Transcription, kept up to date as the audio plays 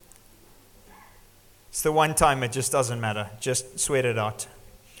It's the one time it just doesn't matter. Just sweat it out.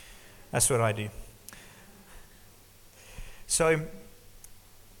 That's what I do. So,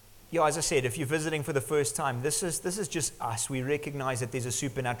 yeah, as I said, if you're visiting for the first time, this is just us. We recognize that there's a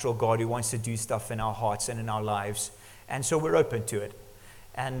supernatural God who wants to do stuff in our hearts and in our lives. And so we're open to it.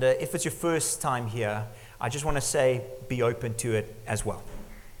 And if it's your first time here, I just want to say, be open to it as well.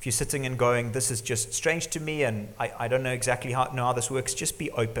 If you're sitting and going, this is just strange to me and I don't know exactly how this works, just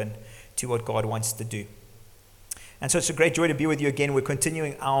be open to what God wants to do. And so it's a great joy to be with you again. We're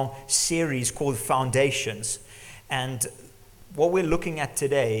continuing our series called Foundations. And what we're looking at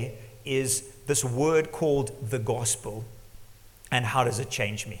today is this word called the gospel and how does it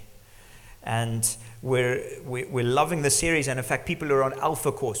change me? And we're loving the series, and in fact people who are on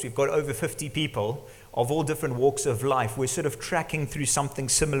Alpha course, we've got over 50 people of all different walks of life. We're sort of tracking through something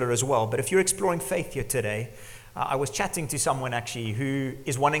similar as well. But if you're exploring faith here today, I was chatting to someone actually who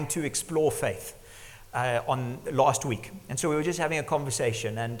is wanting to explore faith on last week. And so we were just having a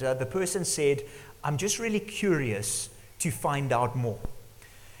conversation, and the person said, I'm just really curious to find out more.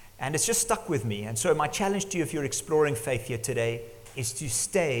 And it's just stuck with me. And so my challenge to you, if you're exploring faith here today, is to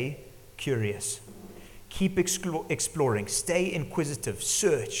stay curious. Keep exploring. Stay inquisitive.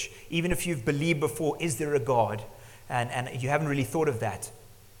 Search. Even if you've believed before, is there a God? And you haven't really thought of that.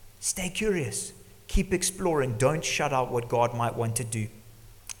 Stay curious. Keep exploring. Don't shut out what God might want to do.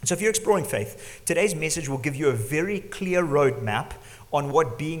 So if you're exploring faith, today's message will give you a very clear roadmap on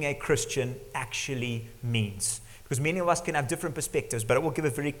what being a Christian actually means. Because many of us can have different perspectives, but it will give a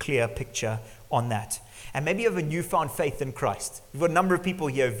very clear picture on that. And maybe you have a newfound faith in Christ. We've got a number of people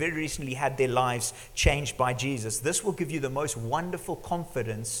here who very recently had their lives changed by Jesus. This will give you the most wonderful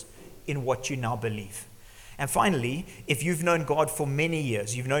confidence in what you now believe. And finally, if you've known God for many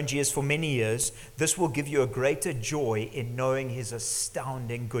years, you've known Jesus for many years, this will give you a greater joy in knowing his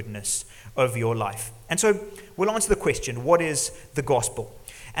astounding goodness over your life. And so we'll answer the question, what is the gospel?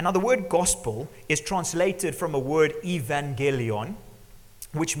 And now the word gospel is translated from a word evangelion,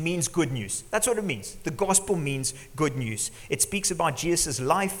 which means good news. That's what it means. The gospel means good news. It speaks about Jesus'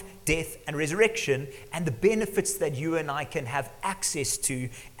 life, death, and resurrection, and the benefits that you and I can have access to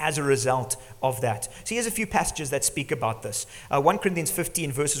as a result of that. So here's a few passages that speak about this. 1 Corinthians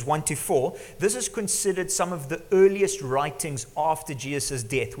 15, verses 1 to 4. This is considered some of the earliest writings after Jesus'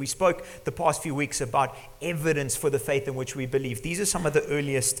 death. We spoke the past few weeks about evidence for the faith in which we believe. These are some of the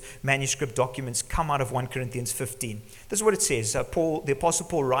earliest manuscript documents come out of 1 Corinthians 15. This is what it says. The Apostle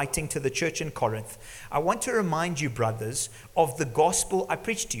Paul writing to the church in Corinth. I want to remind you, brothers, of the gospel I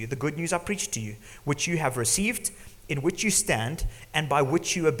preached to you, the good news I preached to you, which you have received, in which you stand, and by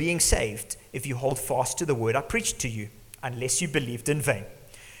which you are being saved, if you hold fast to the word I preached to you, unless you believed in vain.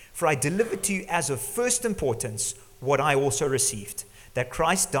 For I delivered to you as of first importance what I also received, that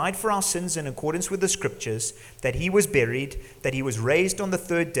Christ died for our sins in accordance with the scriptures, that he was buried, that he was raised on the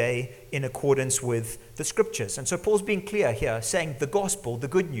third day in accordance with the scriptures. And so Paul's being clear here, saying the gospel, the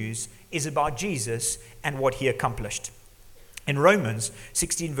good news, is about Jesus and what he accomplished. In Romans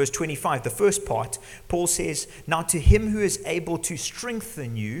 16, verse 25, the first part, Paul says, now to him who is able to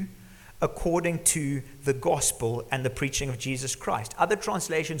strengthen you according to the gospel and the preaching of Jesus Christ. Other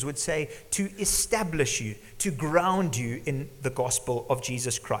translations would say to establish you, to ground you in the gospel of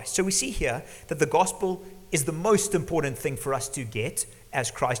Jesus Christ. So we see here that the gospel is the most important thing for us to get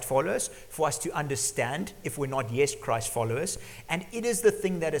as Christ followers, for us to understand if we're not yet Christ followers, and it is the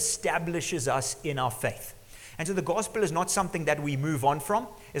thing that establishes us in our faith. And so the gospel is not something that we move on from.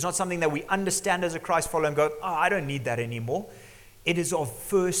 It's not something that we understand as a Christ follower and go, I don't need that anymore. It is of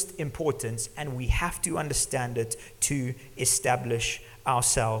first importance, and we have to understand it to establish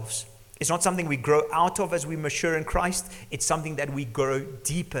ourselves. It's not something we grow out of as we mature in Christ. It's something that we grow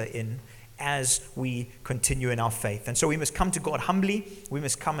deeper in as we continue in our faith. And so we must come to God humbly, we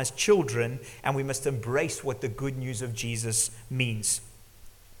must come as children, and we must embrace what the good news of Jesus means.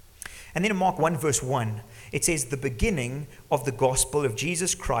 And then in Mark 1 verse 1, it says the beginning of the gospel of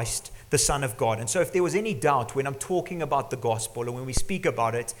Jesus Christ, the Son of God. And so if there was any doubt when I'm talking about the gospel or when we speak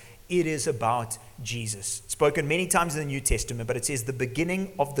about it, it is about Jesus. It's spoken many times in the New Testament, but it says the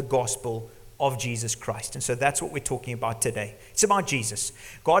beginning of the gospel of Jesus Christ. And so that's what we're talking about today. It's about Jesus.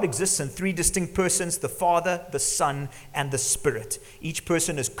 God exists in three distinct persons, the Father, the Son, and the Spirit. Each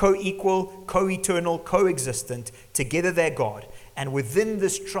person is co-equal, co-eternal, co-existent. Together they're God. And within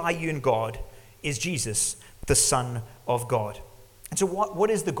this triune God is Jesus, the Son of God. And so what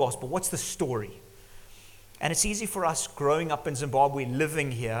is the gospel? What's the story? And it's easy for us growing up in Zimbabwe,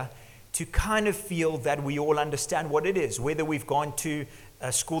 living here, to kind of feel that we all understand what it is, whether we've gone to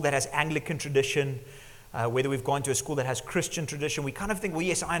a school that has Anglican tradition, whether we've gone to a school that has Christian tradition, we kind of think, well,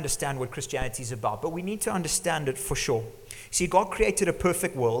 yes, I understand what Christianity is about, but we need to understand it for sure. See, God created a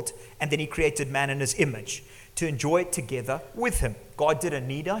perfect world, and then he created man in his image to enjoy it together with him. God didn't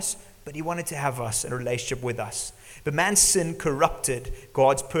need us, but he wanted to have us in a relationship with us. But man's sin corrupted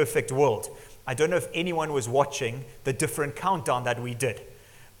God's perfect world. I don't know if anyone was watching the different countdown that we did.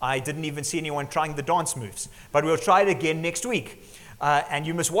 I didn't even see anyone trying the dance moves, but we'll try it again next week, and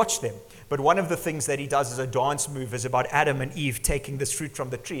you must watch them. But one of the things that he does as a dance move is about Adam and Eve taking this fruit from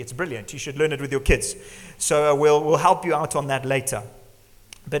the tree. It's brilliant. You should learn it with your kids. So we'll help you out on that later.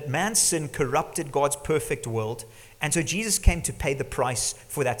 But man's sin corrupted God's perfect world, and so Jesus came to pay the price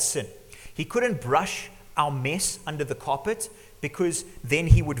for that sin. He couldn't brush our mess under the carpet because then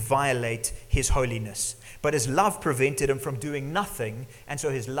he would violate his holiness. But his love prevented him from doing nothing, and so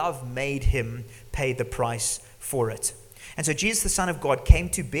his love made him pay the price for it. And so Jesus, the Son of God, came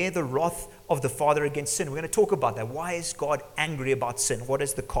to bear the wrath of the Father against sin. We're going to talk about that. Why is God angry about sin? What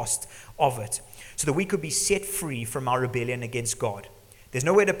is the cost of it? So that we could be set free from our rebellion against God. There's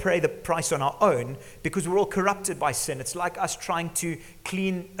no way to pay the price on our own because we're all corrupted by sin. It's like us trying to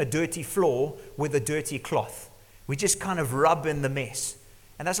clean a dirty floor with a dirty cloth. We just kind of rub in the mess.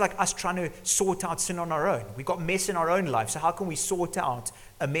 And that's like us trying to sort out sin on our own. We've got mess in our own life. So how can we sort out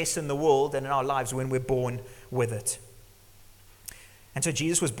a mess in the world and in our lives when we're born with it? And so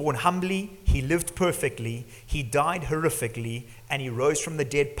Jesus was born humbly, he lived perfectly, he died horrifically, and he rose from the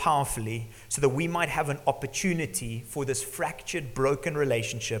dead powerfully so that we might have an opportunity for this fractured, broken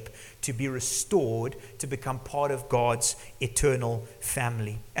relationship to be restored, to become part of God's eternal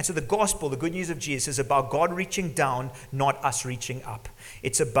family. And so the gospel, the good news of Jesus, is about God reaching down, not us reaching up.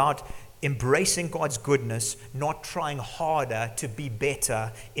 It's about embracing God's goodness, not trying harder to be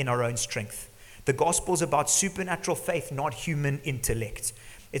better in our own strength. The gospel is about supernatural faith, not human intellect.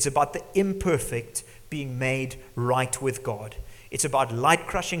 It's about the imperfect being made right with God. It's about light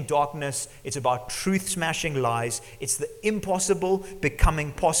crushing darkness. It's about truth smashing lies. It's the impossible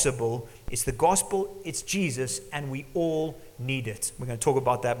becoming possible. It's the gospel, it's Jesus, and we all need it. We're going to talk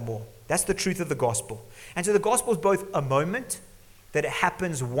about that more. That's the truth of the gospel. And so the gospel is both a moment, that it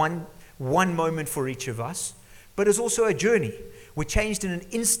happens one moment for each of us, but it's also a journey. We're changed in an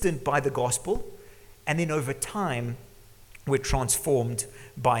instant by the gospel, and then over time, we're transformed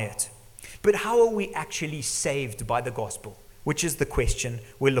by it. But how are we actually saved by the gospel? Which is the question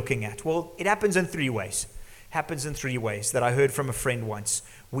we're looking at. Well, it happens in three ways. It happens in three ways that I heard from a friend once.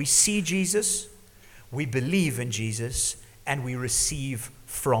 We see Jesus, we believe in Jesus, and we receive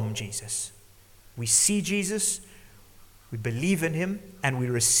from Jesus. We see Jesus, we believe in him, and we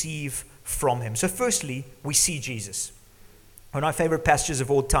receive from him. So firstly, we see Jesus. One of my favorite passages of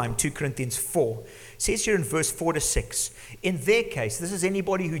all time, 2 Corinthians 4, says here in verse 4 to 6, in their case, this is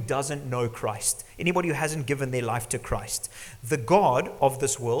anybody who doesn't know Christ, anybody who hasn't given their life to Christ. The God of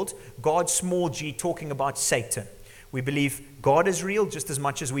this world, God small g, talking about Satan. We believe God is real just as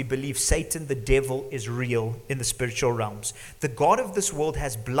much as we believe Satan, the devil, is real in the spiritual realms. The God of this world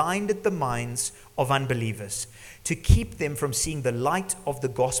has blinded the minds of unbelievers to keep them from seeing the light of the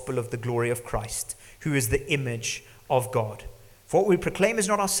gospel of the glory of Christ, who is the image of God. For what we proclaim is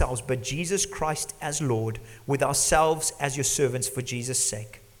not ourselves, but Jesus Christ as Lord, with ourselves as your servants for Jesus'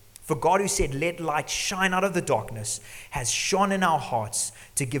 sake. For God, who said, let light shine out of the darkness, has shone in our hearts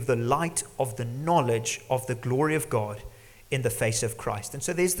to give the light of the knowledge of the glory of God in the face of Christ. And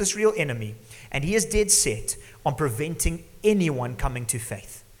so there's this real enemy, and he is dead set on preventing anyone coming to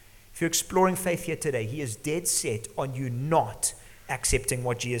faith. If you're exploring faith here today, he is dead set on you not accepting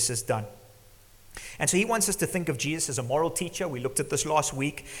what Jesus has done. And so he wants us to think of Jesus as a moral teacher. We looked at this last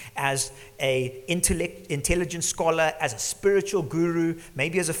week, as an intelligent scholar, as a spiritual guru,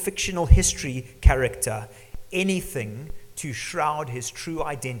 maybe as a fictional history character, anything to shroud his true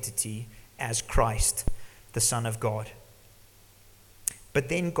identity as Christ, the Son of God. But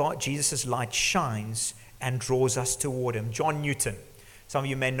then Jesus' light shines and draws us toward him. John Newton, some of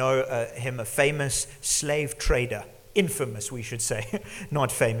you may know him, a famous slave trader. Infamous, we should say, not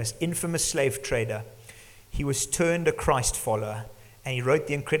famous, infamous slave trader. He was turned a Christ follower, and he wrote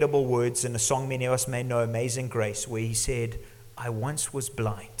the incredible words in a song many of us may know, Amazing Grace, where he said, I once was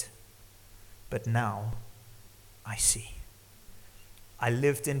blind, but now I see. I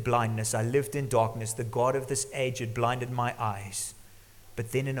lived in blindness, I lived in darkness. The God of this age had blinded my eyes,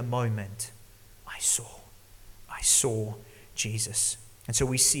 but then in a moment, I saw Jesus. And so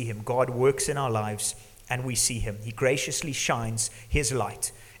we see him. God works in our lives, and we see him. He graciously shines his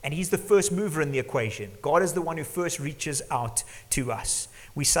light. And he's the first mover in the equation. God is the one who first reaches out to us.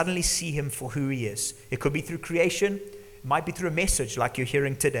 We suddenly see him for who he is. It could be through creation. It might be through a message like you're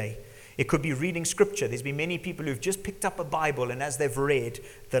hearing today. It could be reading scripture. There's been many people who've just picked up a Bible, and as they've read,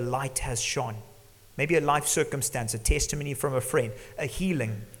 the light has shone. Maybe a life circumstance, a testimony from a friend, a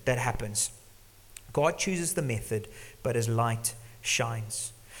healing that happens. God chooses the method, but his light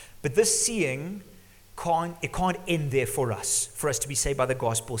shines. But this seeing can't end there for us to be saved by the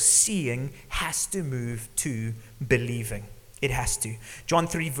gospel. Seeing has to move to believing. It has to. John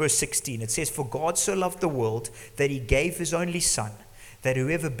 3 verse 16, it says, "For God so loved the world that he gave his only Son, that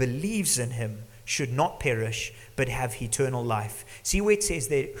whoever believes in him should not perish, but have eternal life." See where it says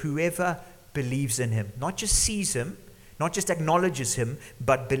that whoever believes in him, not just sees him, not just acknowledges him,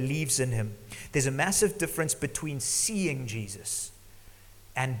 but believes in him. There's a massive difference between seeing Jesus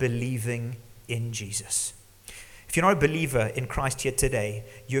and believing in Jesus. If you're not a believer in Christ here today,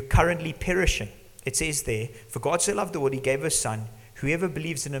 you're currently perishing. It says there, "For God so loved the world, he gave his Son. Whoever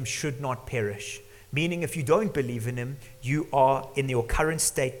believes in him should not perish." Meaning, if you don't believe in him, you are in your current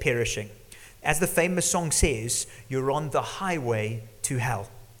state perishing. As the famous song says, you're on the highway to hell.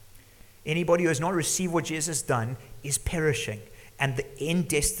 Anybody who has not received what Jesus has done is perishing, and the end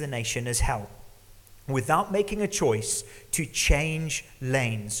destination is hell. Without making a choice to change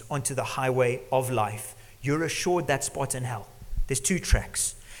lanes onto the highway of life, you're assured that spot in hell. There's 2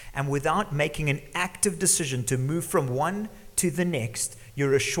 tracks. And without making an active decision to move from one to the next,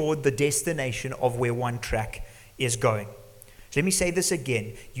 you're assured the destination of where one track is going. So let me say this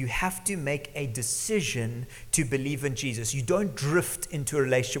again. You have to make a decision to believe in Jesus. You don't drift into a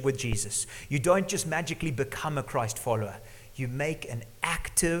relationship with Jesus. You don't just magically become a Christ follower. You make an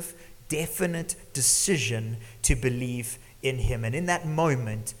active, definite decision to believe in him. And in that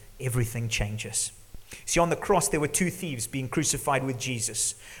moment, everything changes. See, on the cross, there were 2 thieves being crucified with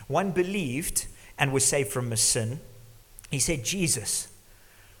Jesus. One believed and was saved from his sin. He said, "Jesus,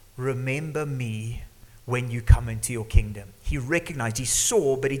 remember me when you come into your kingdom." He recognized, he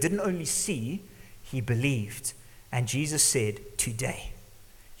saw, but he didn't only see, he believed. And Jesus said, "Today,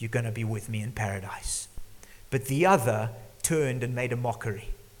 you're going to be with me in paradise." But the other turned and made a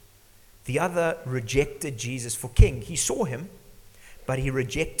mockery. The other rejected Jesus for king. He saw him, but he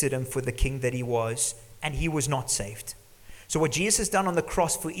rejected him for the king that he was, and he was not saved. So what Jesus has done on the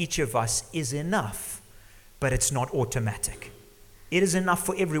cross for each of us is enough, but it's not automatic. It is enough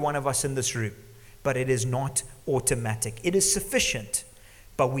for every one of us in this room, but it is not automatic. It is sufficient,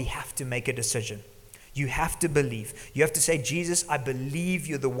 but we have to make a decision. You have to believe. You have to say, "Jesus, I believe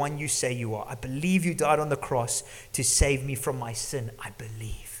you're the one you say you are. I believe you died on the cross to save me from my sin. I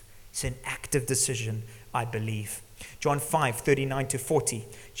believe." It's an active decision. I believe. John 5:39-40.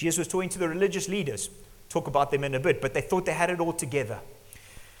 Jesus was talking to the religious leaders. Talk about them in a bit, but they thought they had it all together.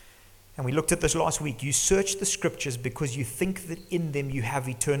 And we looked at this last week. "You search the scriptures because you think that in them you have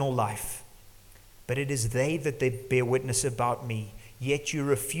eternal life. But it is they that they bear witness about me. Yet you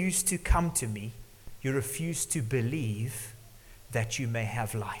refuse to come to me. You refuse to believe that you may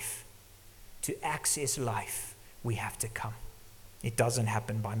have life." To access life, we have to come. It doesn't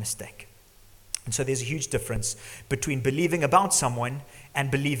happen by mistake. And so there's a huge difference between believing about someone and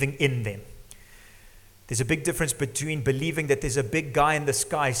believing in them. There's a big difference between believing that there's a big guy in the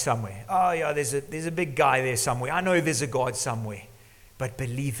sky somewhere. "Oh yeah, there's a big guy there somewhere. I know there's a God somewhere." But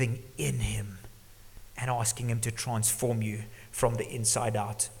believing in him and asking him to transform you from the inside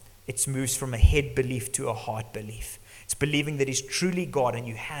out. It moves from a head belief to a heart belief. It's believing that he's truly God, and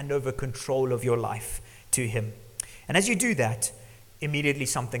you hand over control of your life to him. And as you do that, immediately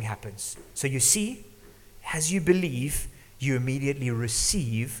something happens. So you see, as you believe, you immediately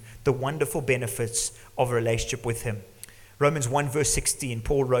receive the wonderful benefits of a relationship with him. Romans 1 verse 16,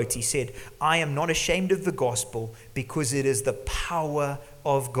 Paul wrote, he said, "I am not ashamed of the gospel, because it is the power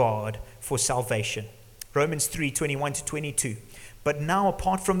of God for salvation." Romans 3:21-22. "But now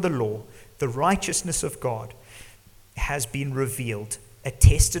apart from the law, the righteousness of God has been revealed,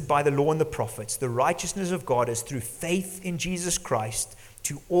 attested by the law and the prophets. The righteousness of God is through faith in Jesus Christ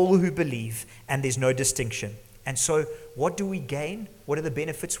to all who believe, and there's no distinction." And so what do we gain? What are the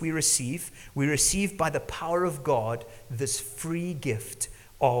benefits we receive? We receive by the power of God this free gift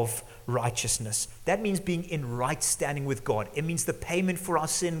of righteousness. That means being in right standing with God. It means the payment for our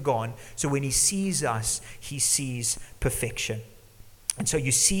sin gone. So when he sees us, he sees perfection. And so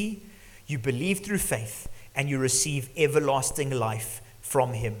you see, you believe through faith, and you receive everlasting life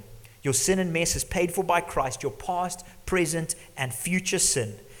from him. Your sin and mess is paid for by Christ. Your past, present, and future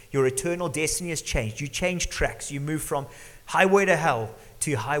sin. Your eternal destiny has changed. You change tracks. You move from highway to hell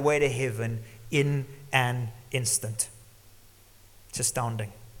to highway to heaven in an instant. It's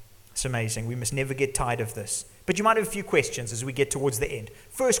astounding. It's amazing. We must never get tired of this. But you might have a few questions as we get towards the end.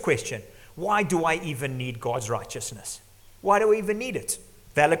 1st question, why do I even need God's righteousness? Why do I even need it?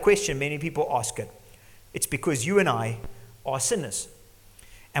 Valid question, many people ask it. It's because you and I are sinners.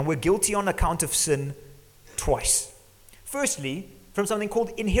 And we're guilty on account of sin twice. Firstly, from something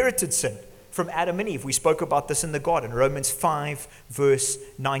called inherited sin, from Adam and Eve. We spoke about this in the garden, Romans 5, verse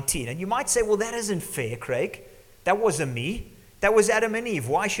 19. And you might say, well, that isn't fair, Craig. That wasn't me. That was Adam and Eve.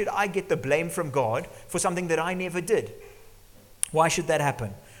 Why should I get the blame from God for something that I never did? Why should that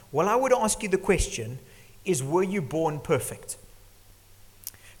happen? Well, I would ask you the question is, were you born perfect?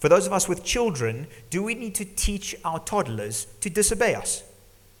 For those of us with children, do we need to teach our toddlers to disobey us?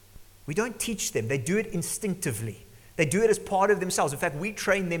 We don't teach them. They do it instinctively. They do it as part of themselves. In fact, we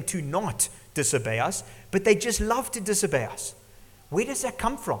train them to not disobey us, but they just love to disobey us. Where does that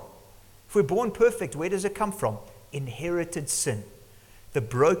come from? If we're born perfect, where does it come from? Inherited sin. The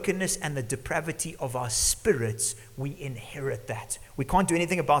brokenness and the depravity of our spirits, we inherit that. We can't do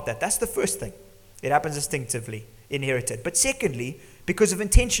anything about that. That's the first thing. It happens instinctively, inherited. But secondly, because of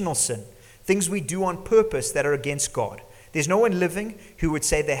intentional sin, things we do on purpose that are against God. There's no one living who would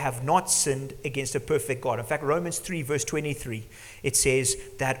say they have not sinned against a perfect God. In fact, Romans 3, verse 23, it says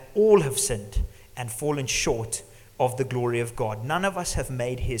that all have sinned and fallen short of the glory of God. None of us have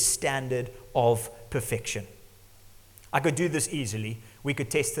made his standard of perfection. I could do this easily. We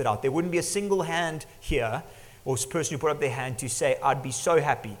could test it out. There wouldn't be a single hand here or person who put up their hand to say, I'd be so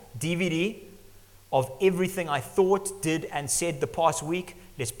happy. DVD of everything I thought, did, and said the past week.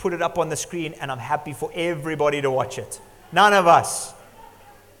 Let's put it up on the screen, and I'm happy for everybody to watch it. None of us.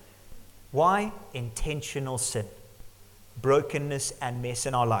 Why? Intentional sin. Brokenness and mess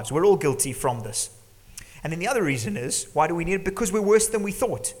in our lives. We're all guilty from this. And then the other reason is, why do we need it? Because we're worse than we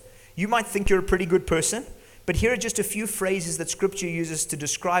thought. You might think you're a pretty good person, but here are just a few phrases that Scripture uses to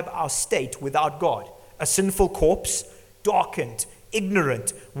describe our state without God. A sinful corpse, darkened,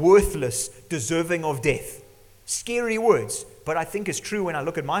 ignorant, worthless, deserving of death. Scary words, but I think it's true when I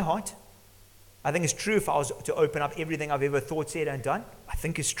look at my heart. I think it's true if I was to open up everything I've ever thought, said, and done. I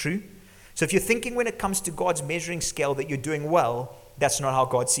think it's true. So if you're thinking when it comes to God's measuring scale that you're doing well, that's not how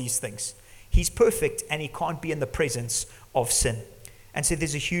God sees things. He's perfect and he can't be in the presence of sin. And so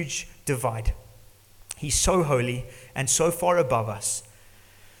there's a huge divide. He's so holy and so far above us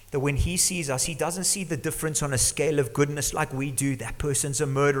that when he sees us, he doesn't see the difference on a scale of goodness like we do. That person's a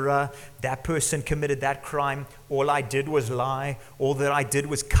murderer. That person committed that crime. All I did was lie. All that I did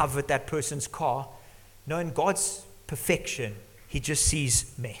was covet that person's car. No, in God's perfection, he just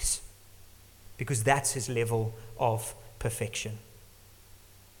sees mess because that's his level of perfection.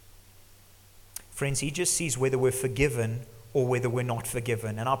 Friends, he just sees whether we're forgiven or whether we're not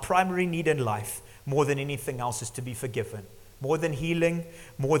forgiven. And our primary need in life, more than anything else, is to be forgiven. More than healing,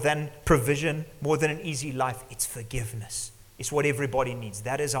 more than provision, more than an easy life, it's forgiveness. It's what everybody needs.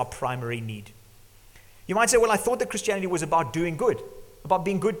 That is our primary need. You might say, well, I thought that Christianity was about doing good, about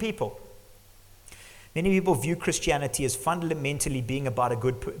being good people. Many people view Christianity as fundamentally being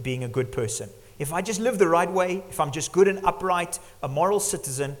about being a good person. If I just live the right way, if I'm just good and upright, a moral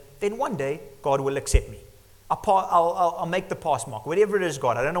citizen, then one day God will accept me. I'll make the pass mark, whatever it is,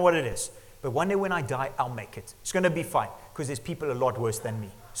 God. I don't know what it is. But one day when I die, I'll make it. It's going to be fine because there's people a lot worse than me.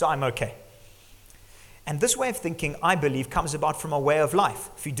 So I'm okay. And this way of thinking, I believe, comes about from a way of life.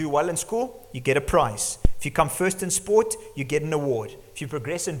 If you do well in school, you get a prize. If you come first in sport, you get an award. If you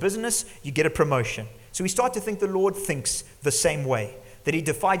progress in business, you get a promotion. So we start to think the Lord thinks the same way, that he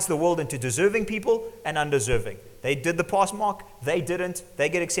divides the world into deserving people and undeserving. They did the pass mark, they didn't. They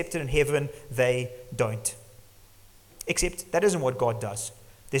get accepted in heaven, they don't. Except that isn't what God does.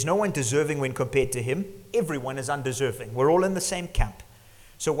 There's no one deserving when compared to him. Everyone is undeserving. We're all in the same camp.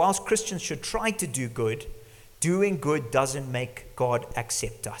 So whilst Christians should try to do good, doing good doesn't make God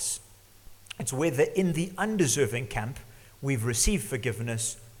accept us. It's whether in the undeserving camp we've received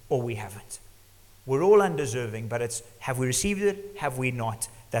forgiveness or we haven't. We're all undeserving, but it's have we received it, have we not?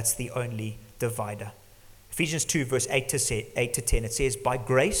 That's the only divider. Ephesians 2 verse 8 to 10, it says, by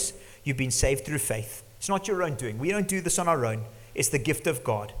grace you've been saved through faith. It's not your own doing. We don't do this on our own. It's the gift of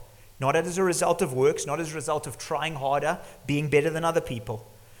God, not as a result of works, not as a result of trying harder, being better than other people.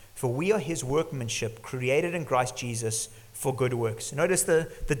 For we are his workmanship, created in Christ Jesus for good works. Notice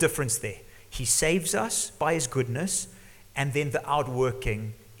the difference there. He saves us by his goodness, and then the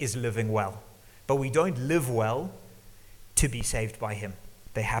outworking is living well. But we don't live well to be saved by him.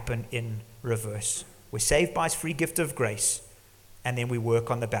 They happen in reverse. We're saved by his free gift of grace, and then we work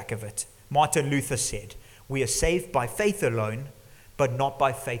on the back of it. Martin Luther said, we are saved by faith alone, but not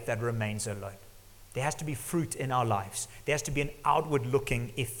by faith that remains alone. There has to be fruit in our lives. There has to be an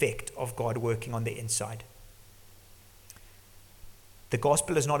outward-looking effect of God working on the inside. The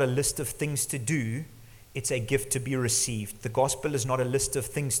gospel is not a list of things to do. It's a gift to be received. The gospel is not a list of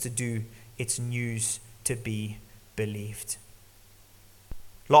things to do. It's news to be believed.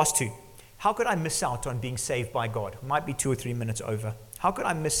 Last two. How could I miss out on being saved by God? Might be 2 or 3 minutes over. How could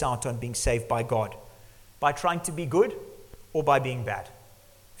I miss out on being saved by God? By trying to be good or by being bad?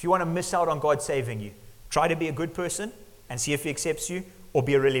 If you want to miss out on God saving you, try to be a good person and see if he accepts you, or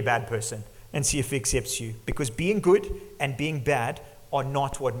be a really bad person and see if he accepts you. Because being good and being bad are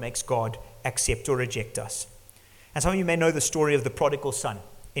not what makes God accept or reject us. And some of you may know the story of the prodigal son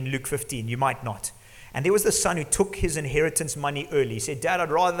in Luke 15. You might not. And there was the son who took his inheritance money early. He said, Dad,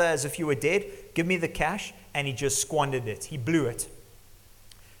 I'd rather, as if you were dead, give me the cash. And he just squandered it. He blew it.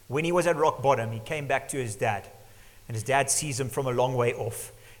 When he was at rock bottom, he came back to his dad. And his dad sees him from a long way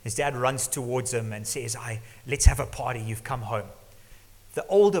off. His dad runs towards him and says, let's have a party. You've come home. The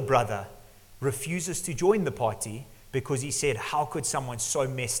older brother refuses to join the party because he said, how could someone so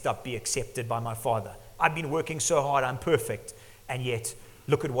messed up be accepted by my father? I've been working so hard. I'm perfect. And yet,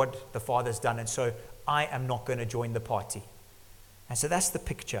 look at what the father's done. And so I am not going to join the party. And so that's the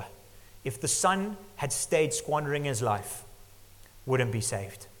picture. If the son had stayed squandering his life, wouldn't be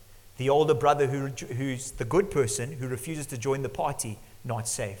saved. The older brother who's the good person who refuses to join the party, not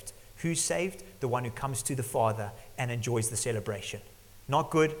saved. Who's saved? The one who comes to the Father and enjoys the celebration. Not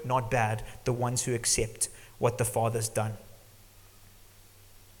good, not bad, the ones who accept what the Father's done.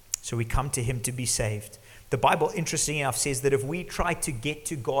 So we come to him to be saved. The Bible, interesting enough, says that if we try to get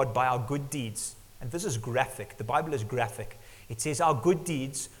to God by our good deeds, and this is graphic, the Bible is graphic. It says our good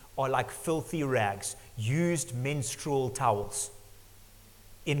deeds are like filthy rags, used menstrual towels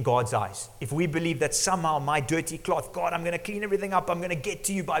in God's eyes. If we believe that somehow my dirty cloth, God, I'm going to clean everything up, I'm going to get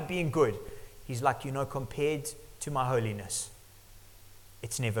to you by being good. He's like, compared to my holiness,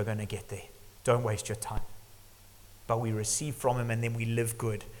 it's never going to get there. Don't waste your time. But we receive from him and then we live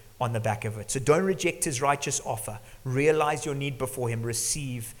good on the back of it. So don't reject his righteous offer. Realize your need before him.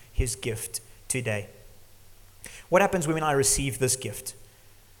 Receive his gift today. What happens when I receive this gift?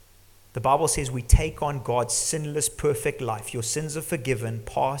 The Bible says we take on God's sinless, perfect life. Your sins are forgiven,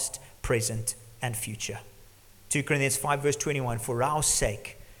 past, present, and future. 2 Corinthians 5 verse 21, for our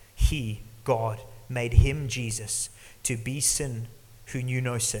sake, he, God, made him, Jesus, to be sin who knew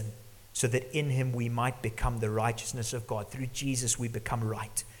no sin, so that in him we might become the righteousness of God. Through Jesus we become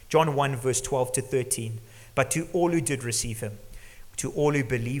right. John 1 verse 12 to 13, but to all who did receive him, to all who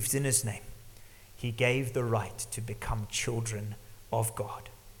believed in his name, he gave the right to become children of God,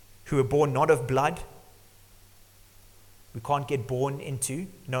 who were born not of blood. We can't get born into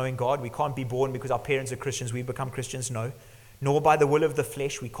knowing God. We can't be born because our parents are Christians, we become Christians, no. Nor by the will of the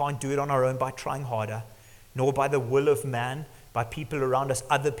flesh. We can't do it on our own by trying harder. Nor by the will of man, by people around us,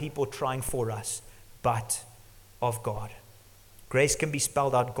 other people trying for us, but of God. Grace can be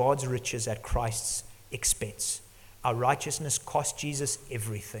spelled out God's riches at Christ's expense. Our righteousness cost Jesus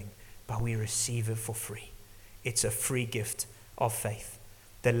everything, but we receive it for free. It's a free gift of faith.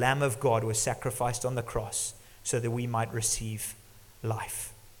 The Lamb of God was sacrificed on the cross so that we might receive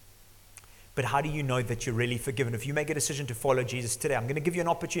life. But how do you know that you're really forgiven? If you make a decision to follow Jesus today, I'm going to give you an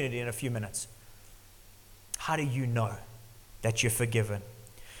opportunity in a few minutes. How do you know that you're forgiven?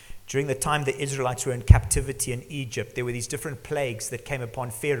 During the time the Israelites were in captivity in Egypt, there were these different plagues that came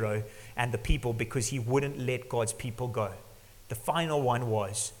upon Pharaoh and the people because he wouldn't let God's people go. The final one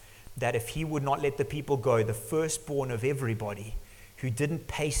was that if he would not let the people go, the firstborn of everybody who didn't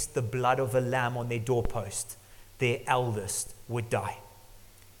paste the blood of a lamb on their doorpost, their eldest would die.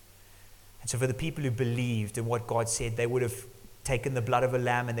 And so for the people who believed in what God said, they would have taken the blood of a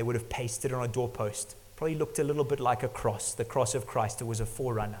lamb and they would have pasted it on a doorpost. Probably looked a little bit like a cross, the cross of Christ. It was a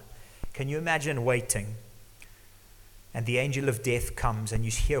forerunner. Can you imagine waiting and the angel of death comes and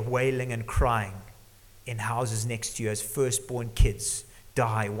you hear wailing and crying in houses next to you as firstborn kids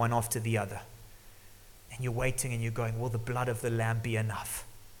die one after the other? And you're waiting and you're going, will the blood of the lamb be enough?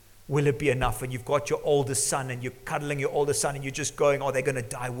 Will it be enough? And you've got your oldest son and you're cuddling your oldest son and you're just going, are they going to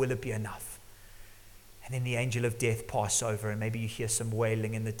die? Will it be enough? And then the angel of death passes over and maybe you hear some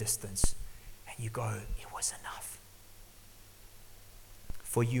wailing in the distance and you go, it was enough.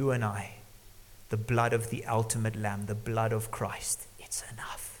 For you and I, the blood of the ultimate lamb, the blood of Christ, it's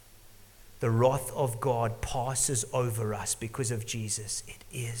enough. The wrath of God passes over us because of Jesus. It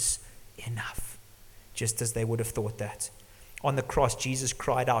is enough. Just as they would have thought that. On the cross, Jesus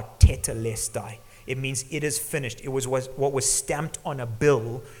cried out, tetelestai. It means it is finished. It was what was stamped on a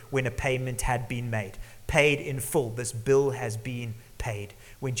bill when a payment had been made. Paid in full. This bill has been paid.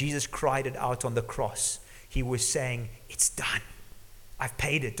 When Jesus cried it out on the cross, he was saying, it's done. I've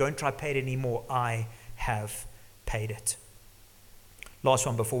paid it. Don't try to pay it anymore. I have paid it. Last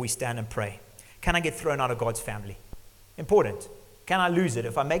one before we stand and pray. Can I get thrown out of God's family? Important. Can I lose it?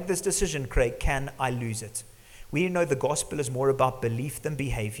 If I make this decision, Craig, can I lose it? We know the gospel is more about belief than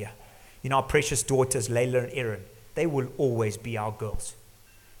behavior. Our precious daughters, Layla and Erin, they will always be our girls.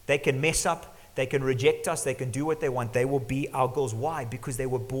 They can mess up, they can reject us, they can do what they want. They will be our girls. Why? Because they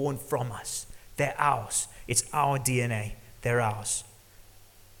were born from us. They're ours. It's our DNA. They're ours.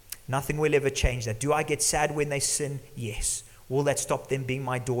 Nothing will ever change that. Do I get sad when they sin? Yes. Will that stop them being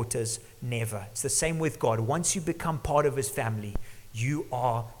my daughters? Never. It's the same with God. Once you become part of his family, you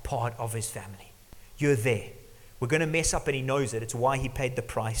are part of his family. You're there. We're going to mess up and he knows it. It's why he paid the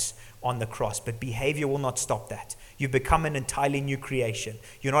price on the cross. But behavior will not stop that. You've become an entirely new creation.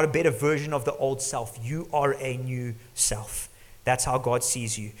 You're not a better version of the old self. You are a new self. That's how God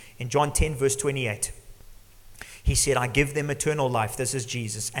sees you. In John 10 verse 28, he said, I give them eternal life. This is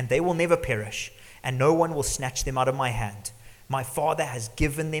Jesus. And they will never perish. And no one will snatch them out of my hand. My Father has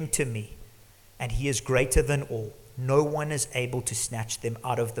given them to me. And he is greater than all. No one is able to snatch them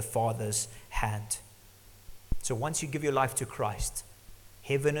out of the Father's hand. So once you give your life to Christ,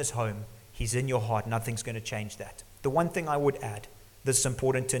 heaven is home. He's in your heart. Nothing's going to change that. The one thing I would add, this is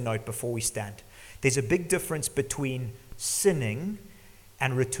important to note before we stand. There's a big difference between sinning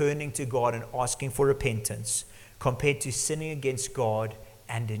and returning to God and asking for repentance compared to sinning against God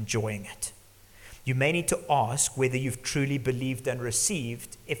and enjoying it. You may need to ask whether you've truly believed and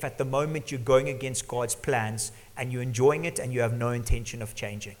received if at the moment you're going against God's plans and you're enjoying it and you have no intention of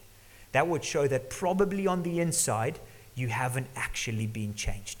changing. That would show that probably on the inside, you haven't actually been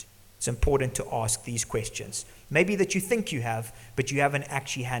changed. It's important to ask these questions. Maybe that you think you have, but you haven't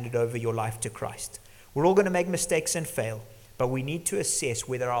actually handed over your life to Christ. We're all going to make mistakes and fail, but we need to assess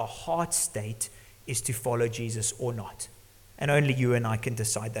whether our heart state is to follow Jesus or not. And only you and I can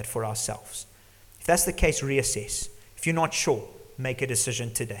decide that for ourselves. If that's the case, reassess. If you're not sure, make a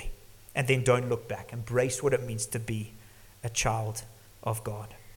decision today. And then don't look back. Embrace what it means to be a child of God.